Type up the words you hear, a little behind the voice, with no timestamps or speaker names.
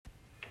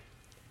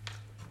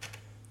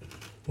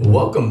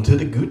Welcome to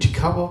the Gucci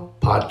Couple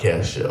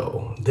Podcast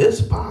Show.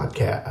 This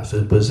podcast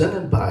is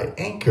presented by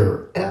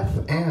Anchor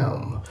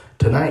FM.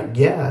 Tonight's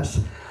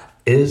guest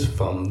is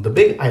from the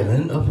Big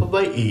Island of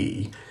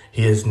Hawaii.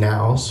 He is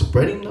now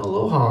spreading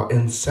aloha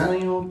in San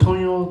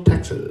Antonio,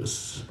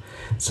 Texas.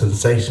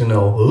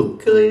 Sensational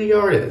ukulele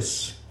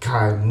artist,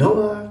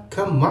 Kainoa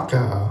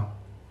Kamaka.